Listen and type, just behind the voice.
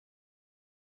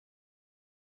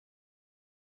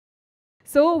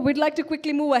So we'd like to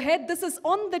quickly move ahead. This is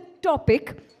on the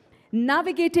topic,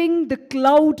 navigating the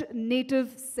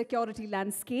cloud-native security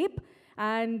landscape.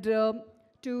 And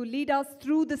to lead us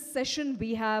through this session,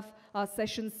 we have our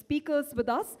session speakers with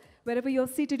us. Wherever you're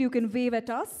seated, you can wave at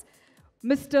us.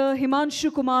 Mr.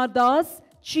 Himanshu Kumar Das,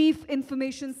 Chief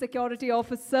Information Security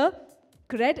Officer,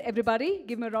 Cred. Everybody,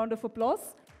 give him a round of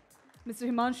applause. Mr.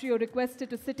 Himanshu, you're requested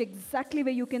to sit exactly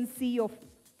where you can see your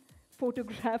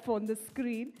photograph on the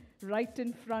screen, right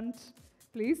in front,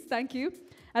 please. Thank you.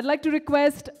 I'd like to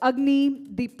request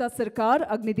Agnidipta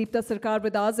Sarkar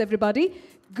with us, everybody.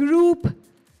 Group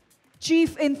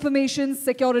Chief Information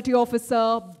Security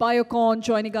Officer, Biocon,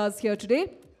 joining us here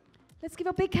today. Let's give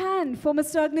a big hand for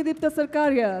Mr. Agnidipta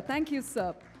Sarkar here. Thank you,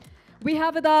 sir. We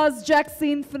have with us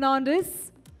Jacxine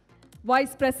Fernandez,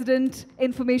 Vice President,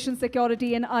 Information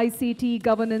Security and ICT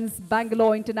Governance,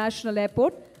 Bangalore International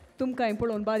Airport. Tumkai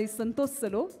impolon bari santosh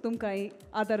salo, tumkai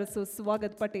adaraso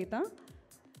swagat pateta.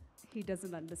 He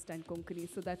doesn't understand Konkani,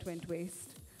 so that went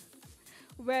waste.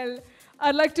 Well,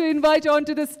 I'd like to invite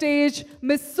onto the stage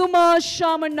Miss Suma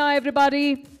Shamanna,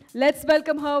 everybody. Let's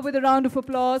welcome her with a round of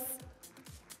applause.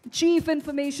 Chief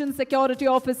Information Security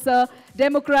Officer,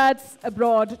 Democrats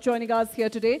Abroad, joining us here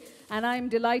today. And I'm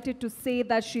delighted to say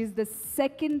that she's the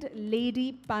second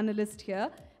lady panelist here.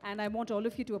 And I want all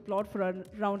of you to applaud for a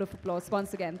round of applause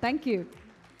once again. Thank you.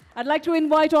 I'd like to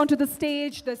invite onto the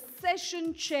stage the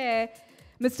session chair,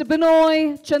 Mr.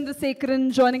 Benoy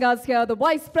Chandrashekaran, joining us here, the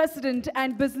Vice President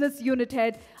and Business Unit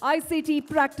Head, ICT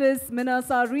Practice,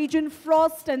 MENASA Region,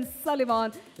 Frost and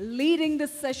Sullivan, leading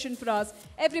this session for us.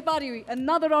 Everybody,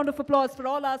 another round of applause for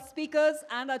all our speakers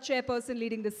and our chairperson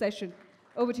leading this session.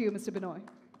 Over to you, Mr. Benoy.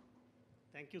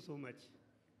 Thank you so much.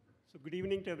 So good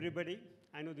evening to everybody.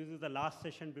 I know this is the last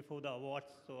session before the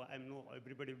awards, so I know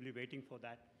everybody will be waiting for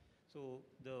that. So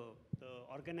the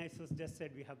organizers just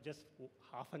said we have just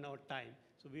half an hour time.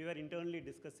 So we were internally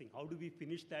discussing how do we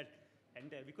finish that,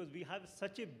 and because we have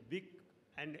such a big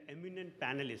and eminent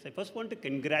panelists. I first want to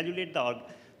congratulate the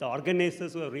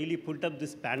organizers who have really put up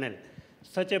this panel,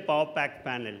 such a power-packed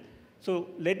panel. So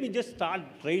let me just start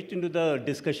right into the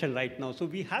discussion right now. So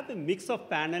we have a mix of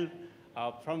panel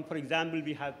from, for example,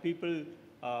 we have people,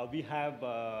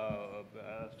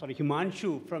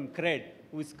 Himanshu from Cred,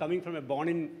 who is coming from a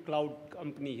born-in-cloud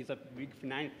company. He's a big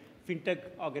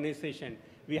fintech organization.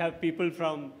 We have people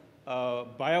from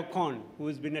Biocon, who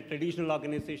has been a traditional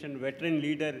organization, veteran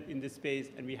leader in this space,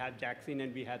 and we have Jacxine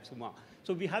and we have Suma.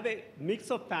 So we have a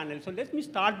mix of panels. So let me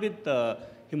start with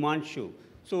Himanshu.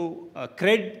 So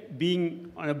Cred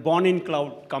being a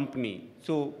born-in-cloud company,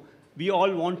 so we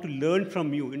all want to learn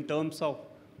from you in terms of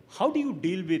how do you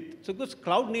deal with, so because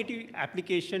cloud-native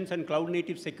applications and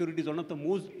cloud-native security is one of the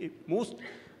most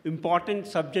important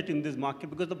subject in this market,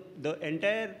 because the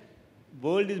entire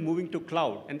world is moving to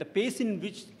cloud, and the pace in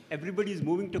which everybody is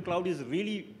moving to cloud is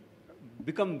really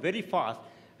become very fast,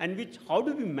 and how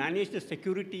do we manage the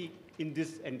security in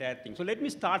this entire thing? So let me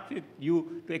start with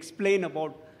you to explain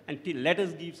about, and let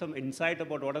us give some insight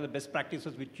about what are the best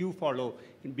practices which you follow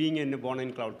in being in a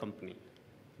born-in-cloud company.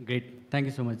 Great. Thank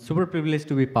you so much. Super privileged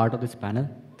to be part of this panel.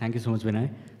 Thank you so much, Benoy.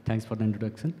 Thanks for the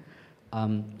introduction.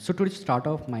 So to start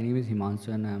off, my name is Himanshu,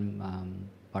 and I'm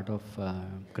part of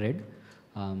Cred.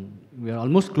 We are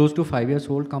almost close to 5 years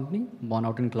old company, born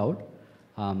out in cloud.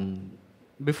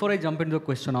 Before I jump into the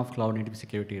question of cloud-native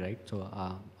security, right? So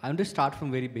I want to start from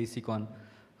very basic on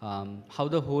how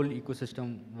the whole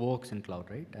ecosystem works in cloud,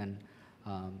 right? And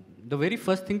the very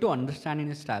first thing to understand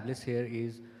and establish here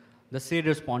is the shared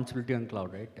responsibility on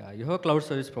cloud, right? You have a cloud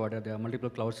service provider, there are multiple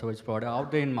cloud service providers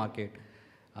out there in market.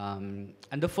 And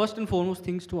the first and foremost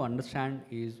things to understand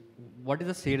is what is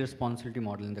the shared responsibility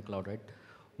model in the cloud, right?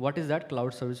 What is that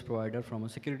cloud service provider from a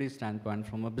security standpoint,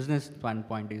 from a business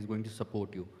standpoint is going to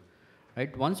support you,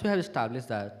 right? Once we have established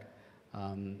that,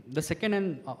 the second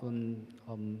and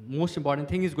most important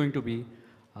thing is going to be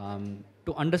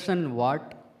to understand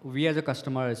what we as a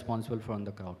customer are responsible for on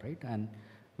the cloud, right? And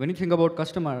when you think about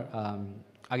customer,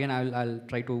 again, I'll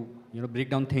try to break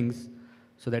down things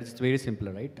so that it's very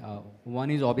simple, right?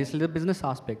 One is obviously the business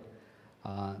aspect.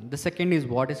 The second is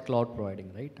what is cloud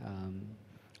providing, right?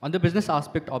 On the business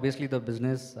aspect, obviously the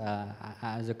business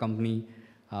as a company,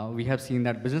 we have seen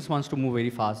that business wants to move very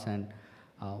fast and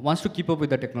wants to keep up with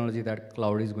the technology that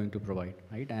cloud is going to provide,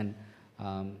 right? And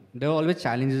there are always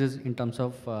challenges in terms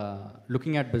of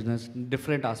looking at business,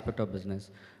 different aspect of business,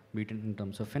 be it in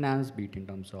terms of finance, be it in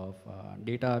terms of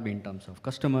data, be it in terms of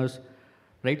customers,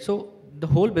 right? So the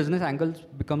whole business angle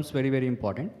becomes very, very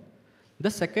important. The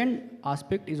second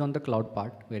aspect is on the cloud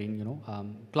part, wherein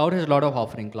cloud has a lot of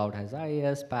offering. Cloud has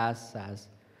IaaS, PaaS, SaaS,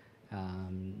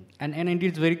 And it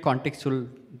is very contextual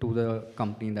to the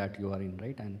company that you are in,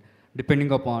 right? And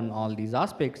depending upon all these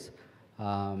aspects,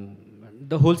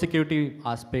 the whole security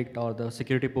aspect or the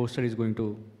security posture is going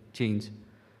to change,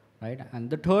 right? And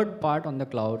the third part on the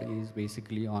cloud is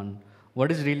basically on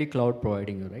what is really cloud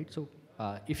providing you, right? So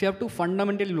if you have to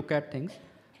fundamentally look at things,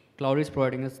 cloud is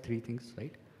providing us three things,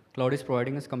 right? Cloud is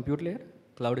providing us compute layer,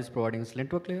 cloud is providing us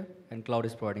network layer, and cloud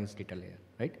is providing us data layer,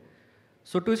 right?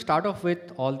 So to start off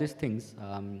with all these things,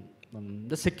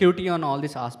 the security on all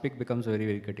this aspect becomes very,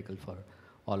 very critical for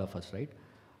all of us, right?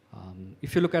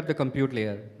 If you look at the compute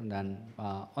layer, then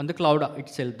on the cloud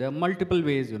itself, there are multiple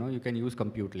ways, you can use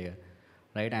compute layer,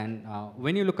 right? And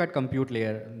when you look at compute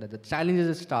layer, the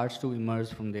challenges starts to emerge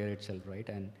from there itself, right?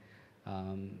 And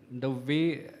the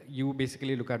way you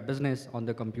basically look at business on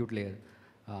the compute layer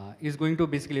is going to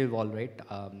basically evolve, right?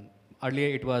 Earlier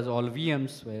it was all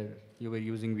VMs where you were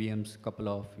using VMs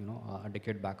a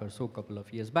decade back or so, couple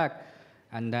of years back.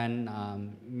 And then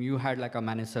you had like a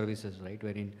managed services, right?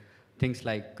 Wherein things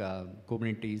like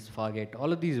Kubernetes, Fargate,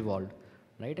 all of these evolved,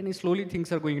 right? And slowly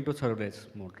things are going into serverless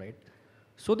mode, right?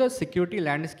 So the security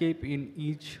landscape in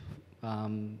each,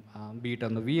 be it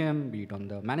on the VM, be it on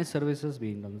the managed services,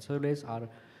 be it on the serverless,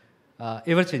 are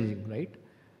ever changing, right?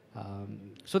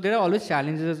 So there are always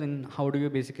challenges in how do you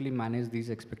basically manage these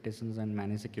expectations and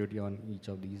manage security on each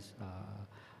of these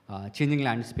changing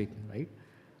landscape, right?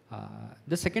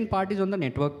 The second part is on the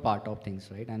network part of things,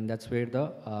 right? And that's where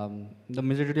the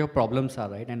majority of problems are,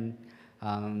 right?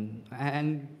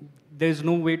 And there's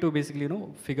no way to basically,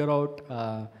 figure out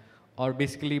or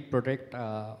basically protect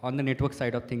on the network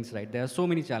side of things, right? There are so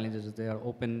many challenges. There are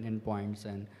open endpoints,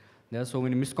 and there are so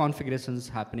many misconfigurations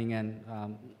happening, and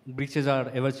breaches are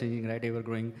ever changing, right? Ever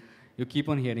growing. You keep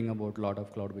on hearing about a lot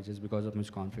of cloud breaches because of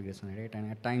misconfiguration, right?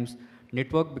 And at times,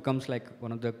 network becomes like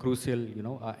one of the crucial,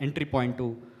 entry point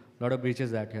to a lot of breaches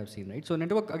that you have seen, right? So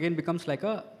network again becomes like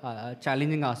a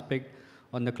challenging aspect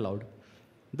on the cloud.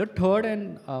 The third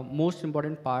and most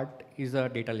important part is the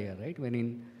data layer, right?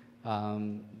 When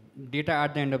data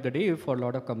at the end of the day for a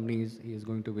lot of companies is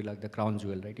going to be like the crown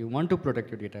jewel, right? You want to protect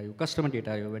your data, your customer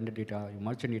data, your vendor data, your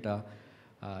merchant data,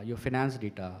 your finance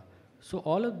data. So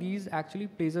all of these actually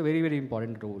plays a very, very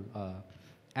important role.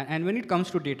 And when it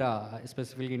comes to data,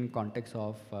 specifically in context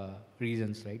of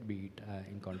regions, right? Be it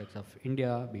in context of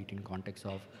India, be it in context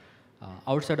of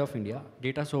outside of India,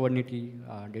 data sovereignty,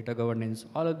 data governance,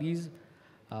 all of these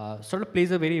sort of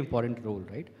plays a very important role,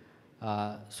 right?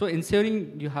 So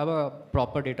ensuring you have a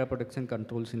proper data protection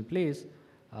controls in place,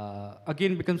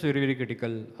 again becomes very, very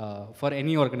critical for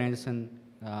any organization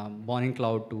born in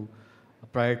cloud to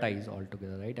prioritize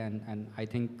altogether, right? And I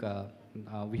think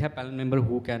we have panel member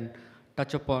who can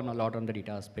touch upon a lot on the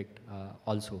data aspect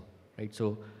also, right?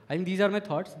 So I think these are my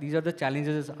thoughts. These are the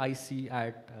challenges I see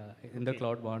in the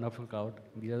cloud, born of cloud.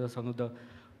 These are some of the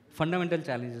fundamental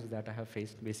challenges that I have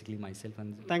faced basically myself.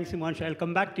 And thanks, Himanshu. I'll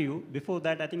come back to you. Before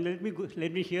that, I think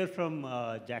let me hear from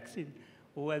Jacxine,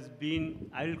 who has been,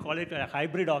 I will call it a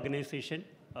hybrid organization,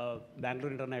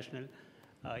 Bangalore International,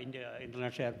 India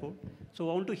International Airport. So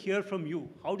I want to hear from you.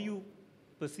 How do you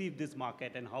perceive this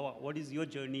market, and what is your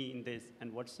journey in this,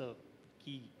 and what's the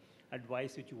key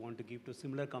advice which you want to give to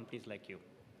similar companies like you?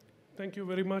 Thank you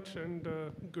very much, and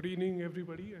good evening,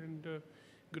 everybody, and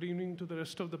good evening to the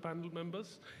rest of the panel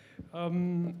members.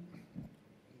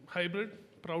 Hybrid,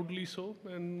 proudly so,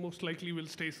 and most likely will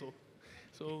stay so.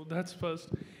 So that's first.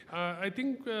 I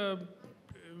think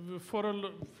for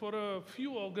a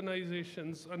few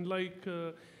organizations, unlike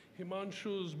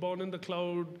Himanshu's born in the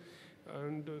cloud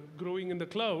and growing in the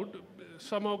cloud,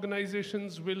 some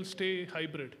organizations will stay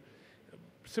hybrid,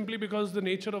 simply because the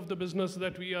nature of the business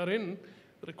that we are in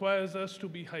requires us to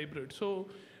be hybrid. So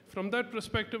from that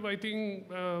perspective, I think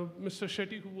Mr.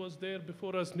 Shetty, who was there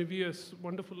before us, Nivia's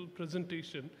wonderful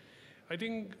presentation, I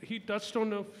think he touched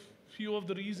on a few of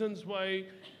the reasons why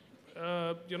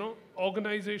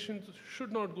organizations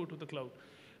should not go to the cloud.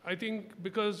 I think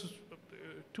because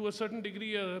to a certain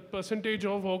degree, a percentage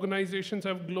of organizations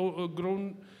have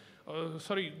gone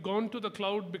to the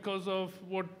cloud because of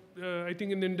what I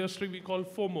think in the industry we call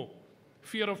FOMO,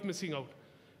 fear of missing out.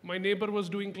 My neighbor was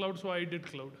doing cloud, so I did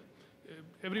cloud.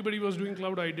 Everybody was doing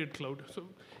cloud, I did cloud. So,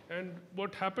 and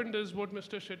what happened is what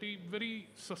Mr. Shetty very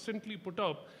succinctly put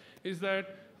up is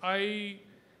that I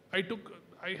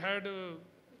had an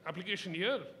application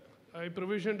here, I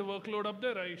provisioned a workload up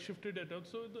there, I shifted it out.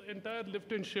 So the entire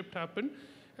lift and shift happened.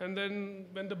 And then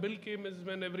when the bill came is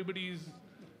when everybody's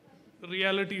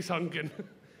reality sunk in.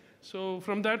 So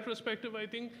from that perspective, I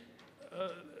think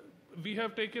we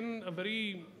have taken a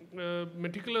very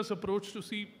meticulous approach to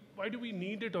see why do we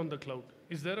need it on the cloud.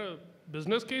 Is there a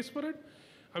business case for it?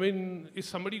 I mean, is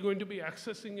somebody going to be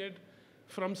accessing it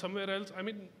from somewhere else? I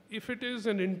mean, if it is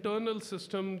an internal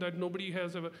system that nobody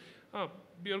has ever,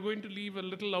 we are going to leave a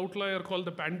little outlier called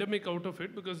the pandemic out of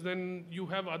it, because then you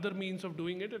have other means of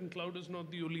doing it, and cloud is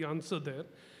not the only answer there.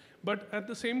 But at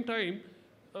the same time,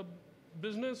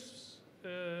 business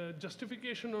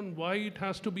justification on why it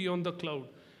has to be on the cloud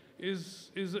is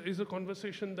a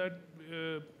conversation that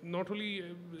not only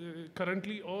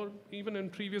currently or even in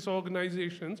previous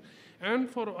organizations and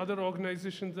for other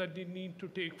organizations that they need to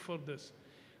take for this.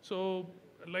 So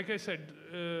like I said,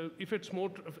 if it's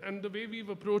more, and the way we've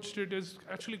approached it is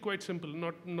actually quite simple,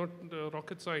 not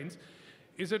rocket science.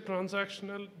 Is it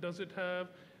transactional? Does it have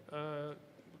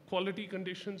quality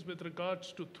conditions with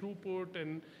regards to throughput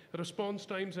and response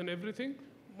times and everything?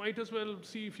 Might as well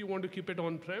see if you want to keep it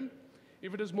on-prem.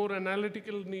 If it is more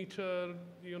analytical nature,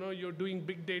 you're doing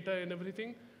big data and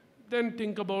everything, then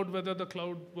think about whether the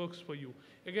cloud works for you.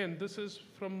 Again, this is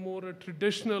from more a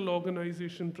traditional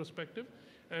organization perspective.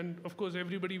 And of course,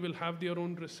 everybody will have their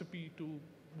own recipe to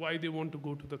why they want to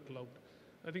go to the cloud.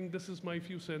 I think this is my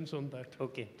few cents on that.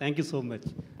 Okay, thank you so much.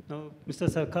 Now, Mr.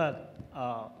 Sarkar,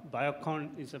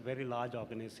 Biocon is a very large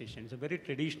organization. It's a very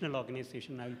traditional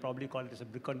organization. I will probably call it as a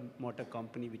brick and mortar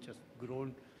company which has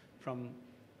grown from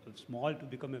small to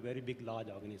become a very big, large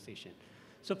organization.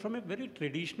 So from a very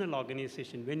traditional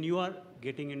organization, when you are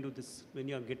getting into this,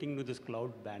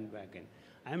 cloud bandwagon,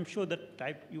 I'm sure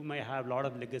that you might have a lot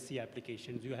of legacy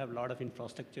applications. You have a lot of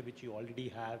infrastructure which you already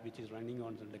have, which is running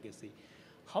on the legacy.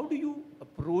 How do you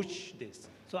approach this?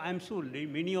 So I'm sure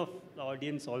many of the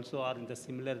audience also are in the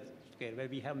similar scale, where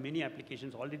we have many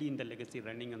applications already in the legacy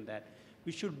running on that,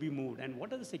 which should be moved. And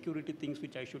what are the security things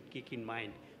which I should keep in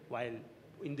mind while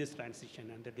in this transition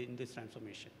and in this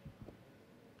transformation?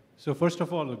 So first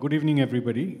of all, good evening,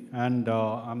 everybody. And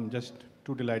I'm just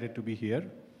too delighted to be here.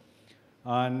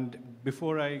 And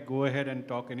before I go ahead and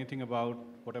talk anything about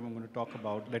what I'm going to talk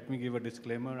about, let me give a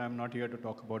disclaimer. I'm not here to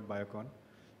talk about Biocon,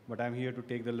 but I'm here to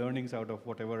take the learnings out of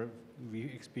whatever we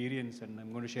experience, and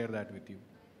I'm going to share that with you.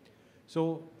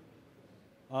 So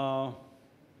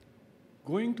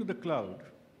going to the cloud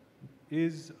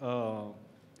is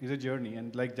a journey,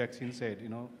 and like Jacxine said,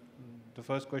 the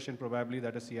first question probably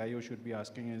that a CIO should be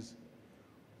asking is,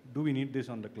 do we need this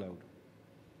on the cloud?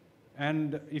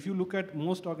 And if you look at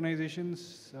most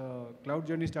organizations, cloud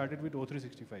journey started with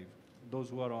O365, those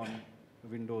who are on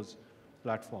Windows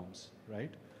platforms,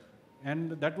 right?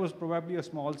 And that was probably a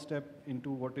small step into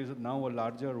what is now a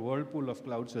larger whirlpool of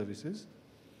cloud services.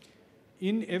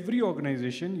 In every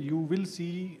organization, you will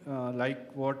see,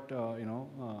 like what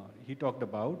he talked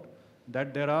about,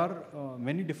 that there are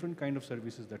many different kind of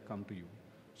services that come to you.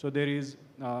 So there is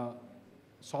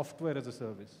software as a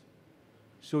service.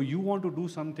 So you want to do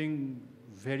something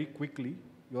very quickly,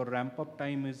 your ramp-up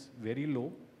time is very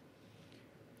low,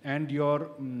 and your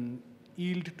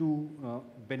yield to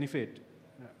benefit,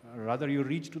 rather your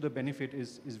reach to the benefit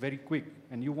is very quick,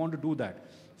 and you want to do that.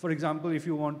 For example, if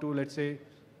you want to, let's say,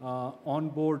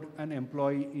 onboard an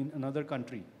employee in another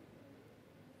country,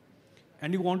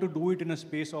 and you want to do it in a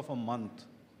space of a month,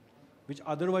 which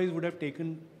otherwise would have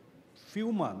taken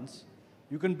few months,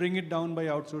 you can bring it down by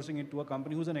outsourcing it to a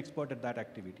company who's an expert at that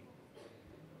activity,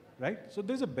 right? So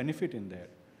there's a benefit in there.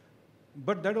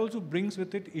 But that also brings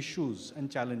with it issues and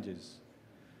challenges.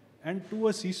 And to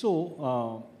a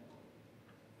CISO,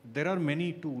 there are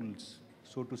many tools,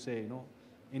 so to say,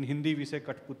 in Hindi we say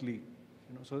Katputli,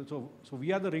 so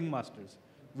we are the ringmasters.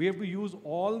 We have to use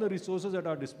all the resources at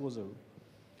our disposal.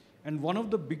 And one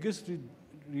of the biggest,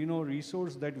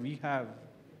 resource that we have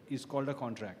is called a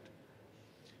contract.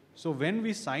 So when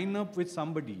we sign up with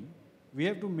somebody, we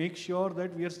have to make sure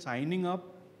that we are signing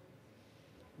up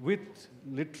with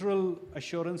literal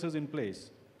assurances in place.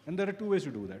 And there are two ways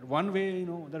to do that. One way,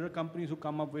 there are companies who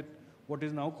come up with what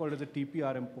is now called as a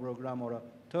TPRM program or a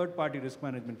third-party risk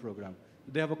management program.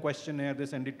 They have a questionnaire, they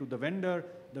send it to the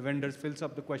vendor fills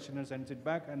up the questionnaire, sends it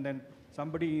back, and then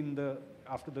somebody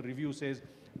after the review says,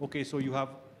 okay, so you have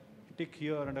tick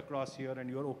here and across here, and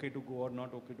you're okay to go or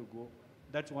not okay to go.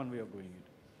 That's one way of doing it.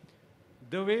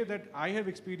 The way that I have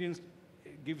experienced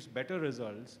gives better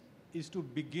results is to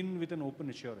begin with an open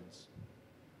assurance.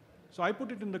 So I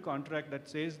put it in the contract that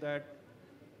says that,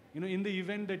 in the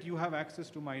event that you have access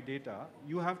to my data,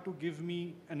 you have to give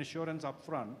me an assurance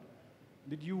upfront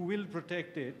that you will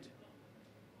protect it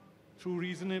through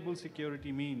reasonable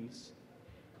security means.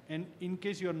 And in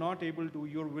case you're not able to,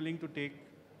 you're willing to take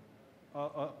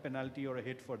a penalty or a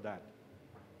hit for that.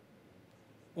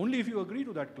 Only if you agree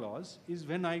to that clause is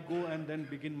when I go and then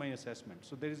begin my assessment.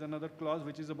 So there is another clause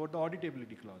which is about the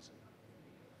auditability clause.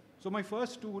 So my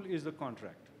first tool is the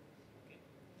contract.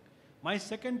 My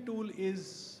second tool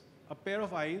is a pair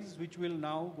of eyes which will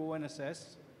now go and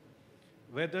assess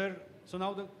whether, so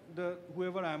now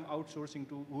whoever I'm outsourcing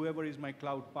to, whoever is my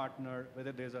cloud partner,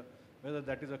 whether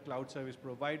that is a cloud service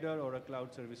provider or a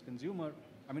cloud service consumer.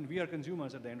 I mean, we are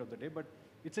consumers at the end of the day, but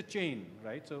it's a chain,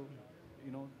 right? So,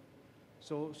 you know,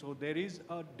 so there is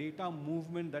a data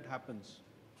movement that happens.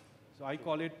 So I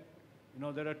call it, you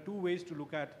know, there are two ways to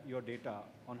look at your data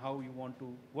on how you want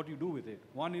to, what you do with it.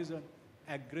 One is an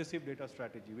aggressive data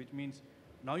strategy, which means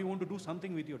now you want to do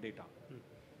something with your data.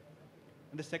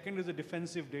 And the second is a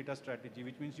defensive data strategy,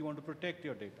 which means you want to protect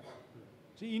your data.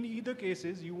 So in either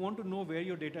cases, you want to know where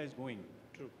your data is going.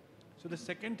 True. So the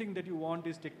second thing that you want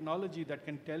is technology that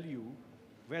can tell you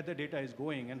where the data is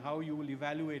going and how you will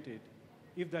evaluate it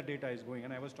if that data is going.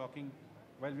 And I was talking,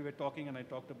 while we were talking, and I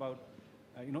talked about,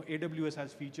 you know, AWS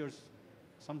has features,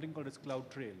 something called as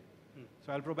CloudTrail.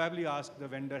 So I'll probably ask the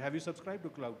vendor, have you subscribed to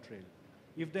CloudTrail?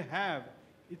 If they have,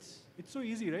 it's so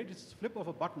easy, right? It's flip of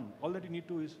a button. All that you need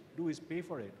to do is pay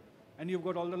for it, and you've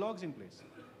got all the logs in place.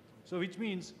 So which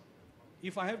means,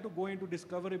 if I have to go into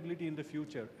discoverability in the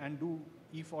future and do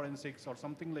e-forensics or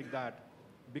something like that,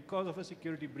 because of a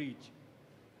security breach,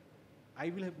 I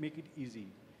will make it easy.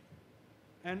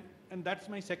 And that's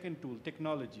my second tool,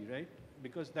 technology, right?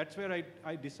 Because that's where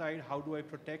I decide how do I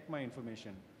protect my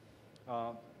information.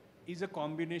 Is a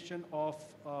combination of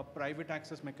private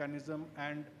access mechanism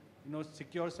and, you know,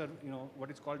 secure, you know,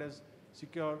 what is called as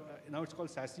secure, now it's called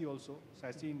SASE also.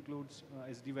 SASE includes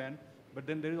SD-WAN, but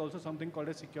then there is also something called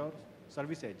a secure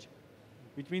service edge,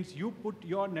 which means you put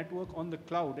your network on the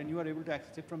cloud and you are able to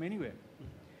access it from anywhere.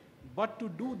 But to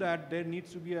do that, there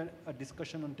needs to be a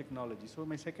discussion on technology. So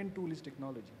my second tool is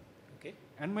technology. Okay.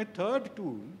 And my third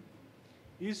tool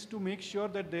is to make sure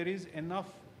that there is enough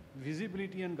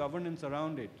visibility and governance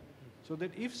around it, so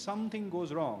that if something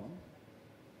goes wrong,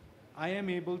 I am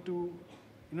able to,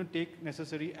 you know, take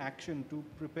necessary action to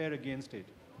prepare against it.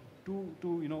 To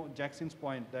you know, Jacxine's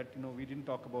point that, you know, we didn't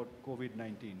talk about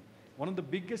COVID-19. One of the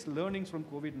biggest learnings from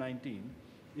COVID-19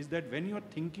 is that when you are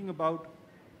thinking about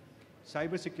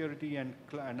cybersecurity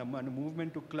and a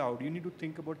movement to cloud, you need to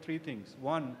think about three things.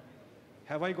 One,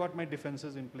 have I got my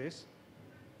defenses in place?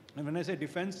 And when I say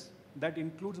defense, that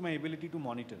includes my ability to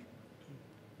monitor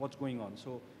what's going on.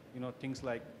 So, you know, things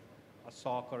like a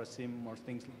SOC or a SIM or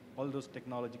things, all those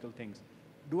technological things.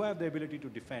 Do I have the ability to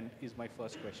defend is my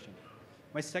first question.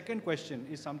 My second question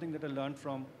is something that I learned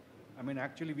from, I mean,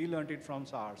 actually we learned it from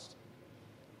SARS.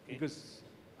 Okay. Because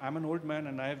I'm an old man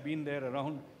and I have been there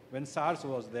around when SARS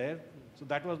was there. So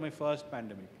that was my first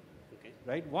pandemic. Okay.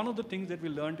 Right? One of the things that we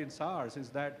learned in SARS is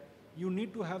that you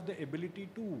need to have the ability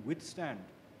to withstand.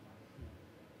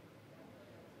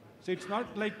 So it's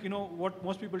not like, you know, what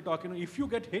most people talk, you know, if you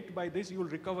get hit by this, you will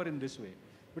recover in this way.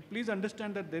 But please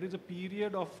understand that there is a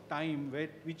period of time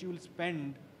which you will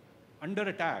spend under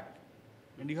attack,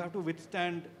 and you have to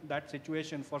withstand that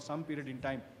situation for some period in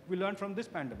time. We learned from this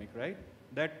pandemic, right?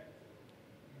 That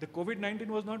the COVID-19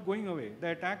 was not going away.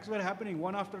 The attacks were happening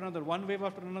one after another, one wave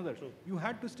after another. True. You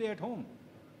had to stay at home.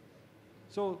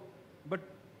 So, but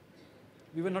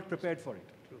we were not prepared for it.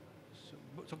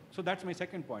 So that's my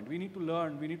second point. We need to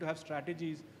learn, we need to have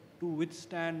strategies to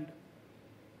withstand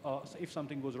if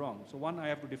something goes wrong. So one, I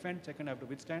have to defend, second, I have to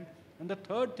withstand. And the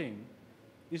third thing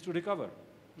is to recover.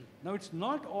 Now, it's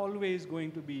not always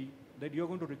going to be that you're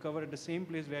going to recover at the same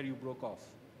place where you broke off.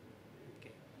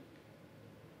 Okay.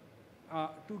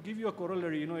 To give you a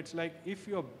corollary, you know, it's like if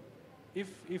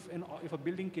a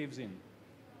building caves in,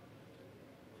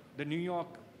 the New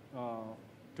York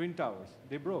Twin Towers,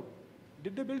 they broke.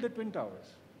 Did they build the Twin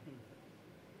Towers?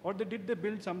 Or did they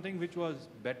build something which was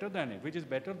better than it, which is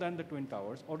better than the Twin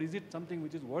Towers? Or is it something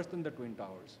which is worse than the Twin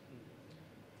Towers?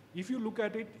 If you look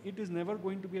at it, it is never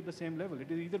going to be at the same level. It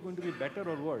is either going to be better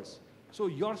or worse. So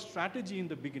your strategy in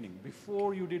the beginning,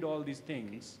 before you did all these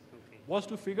things, was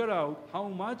to figure out how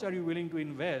much are you willing to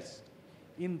invest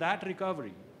in that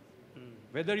recovery.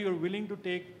 Whether you're willing to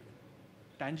take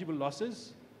tangible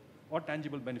losses or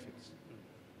tangible benefits.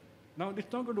 Now,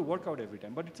 it's not going to work out every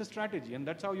time, but it's a strategy, and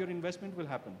that's how your investment will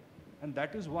happen. And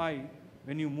that is why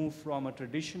when you move from a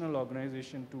traditional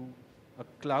organization to a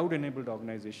cloud-enabled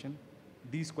organization,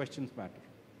 these questions matter.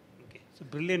 Okay, so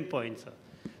brilliant point, sir.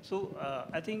 So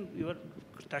I think you were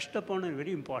touched upon a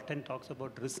very important talks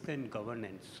about risk and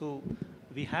governance. So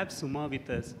we have Suma with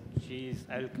us. She is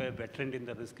a veteran in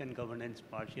the risk and governance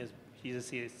part. She's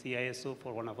a CISO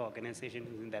for one of our organizations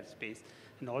in that space,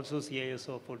 and also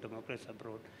CISO for Democrats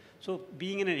Abroad. So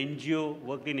being in an NGO,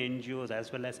 worked in NGOs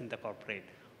as well as in the corporate,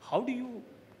 how do you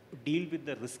deal with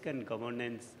the risk and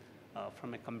governance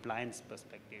from a compliance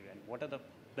perspective, and what are the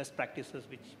best practices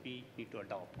which we need to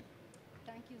adopt?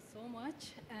 Thank you so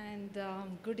much, and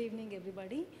good evening,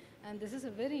 everybody. And this is a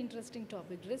very interesting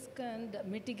topic, risk and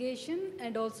mitigation,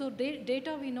 and also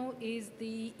data we know is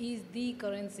the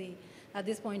currency at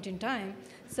this point in time.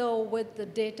 So with the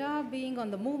data being on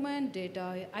the movement,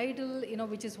 data idle,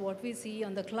 which is what we see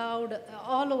on the cloud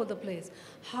all over the place,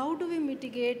 how do we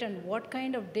mitigate and what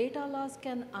kind of data loss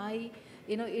can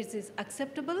is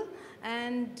acceptable?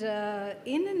 And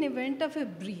in an event of a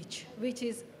breach, which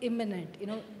is imminent,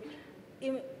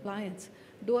 compliance,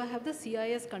 do I have the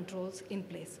CIS controls in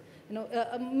place?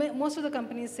 Most of the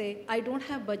companies say, I don't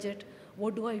have budget,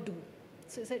 what do I do?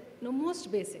 So I said, no, most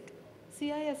basic,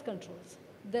 CIS controls.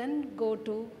 Then go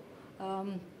to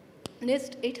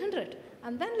NIST 800.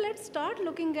 And then let's start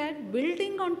looking at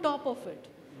building on top of it.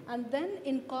 And then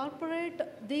incorporate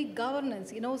the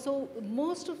governance, so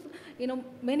most of,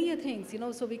 many things,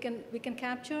 so we can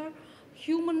capture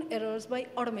human errors by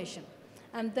automation.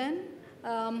 And then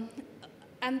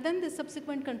the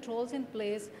subsequent controls in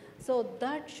place, so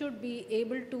that should be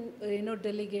able to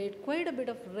delegate quite a bit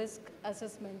of risk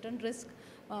assessment and risk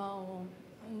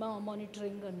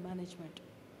monitoring and management.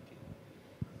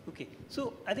 Okay,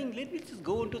 so I think let me just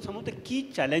go into some of the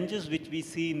key challenges which we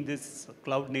see in this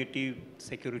cloud native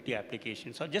security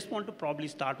application. So I just want to probably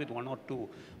start with one or two.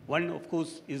 One, of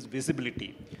course, is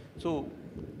visibility. So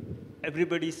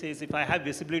everybody says, if I have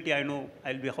visibility, I know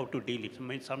I'll be how to deal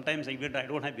it. Sometimes even I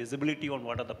don't have visibility on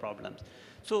what are the problems.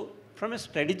 So from a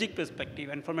strategic perspective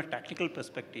and from a tactical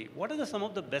perspective, what are some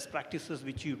of the best practices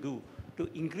which you do to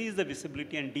increase the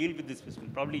visibility and deal with this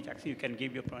visibility? Probably, Jacxine, you can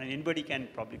give your point. Anybody can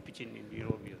probably pitch in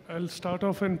your view. I'll start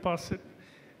off and pass it.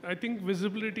 I think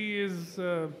visibility is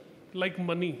like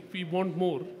money. We want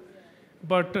more.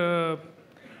 But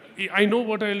I know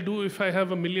what I'll do if I have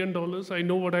 $1 million. I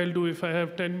know what I'll do if I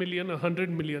have 10 million, 100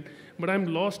 million. But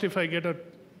I'm lost if I get a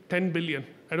 10 billion.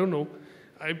 I don't know.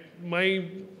 My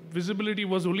visibility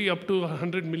was only up to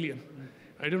 100 million.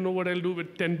 I don't know what I'll do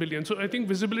with 10 billion. So I think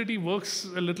visibility works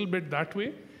a little bit that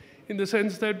way, in the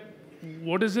sense that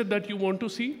what is it that you want to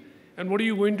see, and what are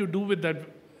you going to do with that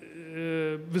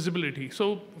visibility?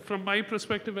 So from my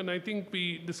perspective, and I think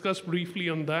we discussed briefly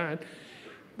on that,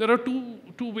 there are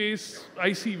two ways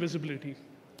I see visibility.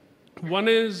 One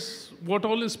is what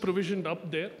all is provisioned up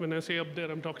there. When I say up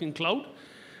there, I'm talking cloud.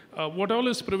 What all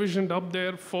is provisioned up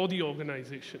there for the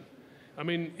organization? I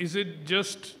mean, is it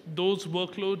just those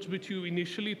workloads which you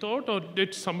initially thought, or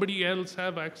did somebody else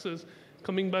have access?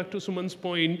 Coming back to Suman's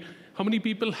point, how many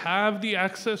people have the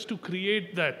access to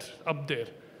create that up there?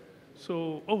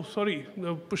 So, oh, sorry,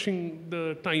 pushing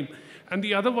the time. And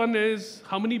the other one is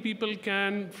how many people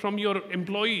can, from your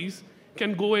employees,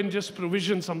 can go and just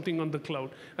provision something on the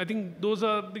cloud. I think those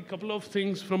are the couple of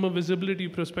things from a visibility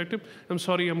perspective. I'm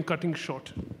sorry, I'm cutting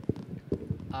short.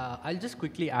 I'll just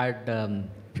quickly add a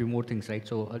few more things, right?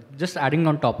 So just adding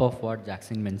on top of what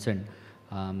Jacxine mentioned,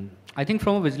 I think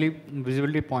from a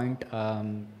visibility point,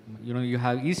 you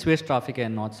have east-west traffic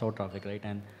and north-south traffic, right?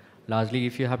 And largely,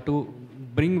 if you have to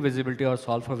bring visibility or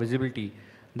solve for visibility,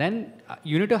 then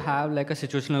you need to have like a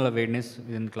situational awareness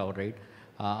within cloud, right?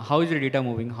 How is your data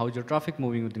moving? How is your traffic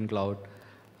moving within cloud?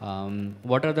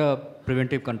 What are the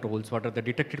preventive controls? What are the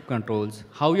detective controls?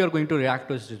 How you are going to react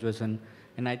to a situation?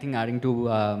 And I think adding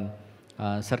to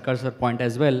Sarkar's point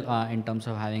as well, in terms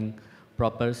of having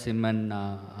proper SIM and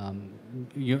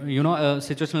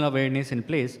situational awareness in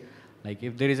place. Like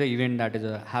if there is an event that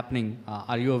is happening,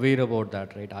 are you aware about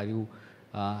that, right? Are you,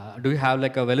 do you have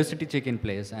like a velocity check in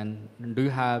place, and do you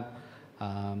have,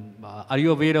 are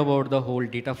you aware about the whole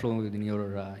data flow within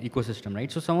your ecosystem,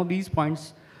 right? So some of these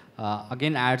points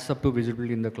again adds up to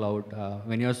visibility in the cloud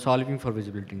when you're solving for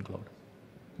visibility in cloud.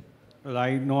 Well,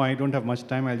 I know I don't have much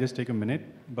time. I'll just take a minute.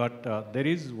 But there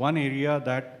is one area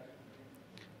that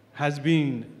has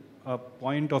been a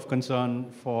point of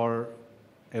concern for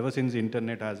ever since the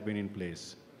internet has been in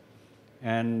place.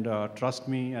 And trust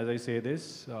me, as I say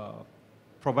this,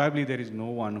 probably there is no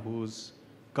one who's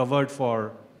covered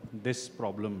for this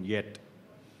problem yet.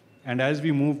 And as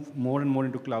we move more and more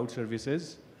into cloud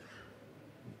services,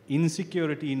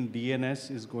 insecurity in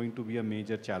DNS is going to be a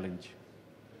major challenge.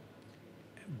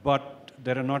 But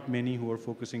there are not many who are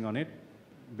focusing on it,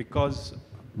 because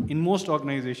in most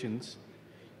organizations,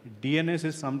 DNS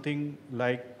is something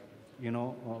like,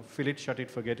 fill it, shut it,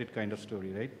 forget it kind of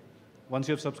story, right? Once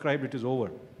you have subscribed, it is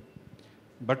over.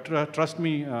 But trust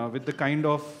me, with the kind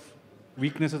of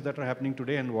weaknesses that are happening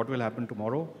today and what will happen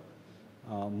tomorrow,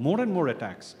 more and more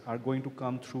attacks are going to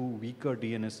come through weaker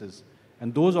DNSs.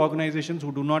 And those organizations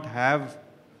who do not have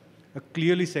a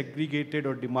clearly segregated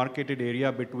or demarcated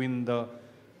area between the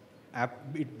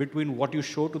between what you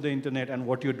show to the internet and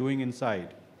what you're doing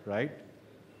inside, right?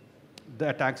 The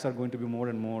attacks are going to be more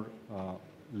and more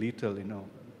lethal,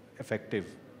 effective,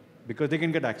 because they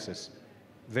can get access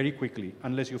very quickly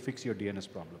unless you fix your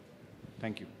DNS problem.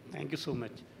 Thank you. Thank you so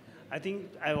much. I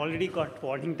think I've already got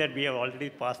warning that we have already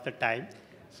passed the time.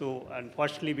 So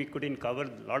unfortunately, we couldn't cover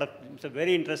a lot of, it's a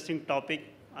very interesting topic.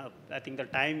 I think the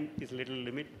time is a little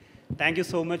limit. Thank you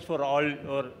so much for all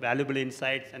your valuable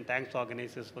insights, and thanks to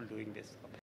organizers for doing this.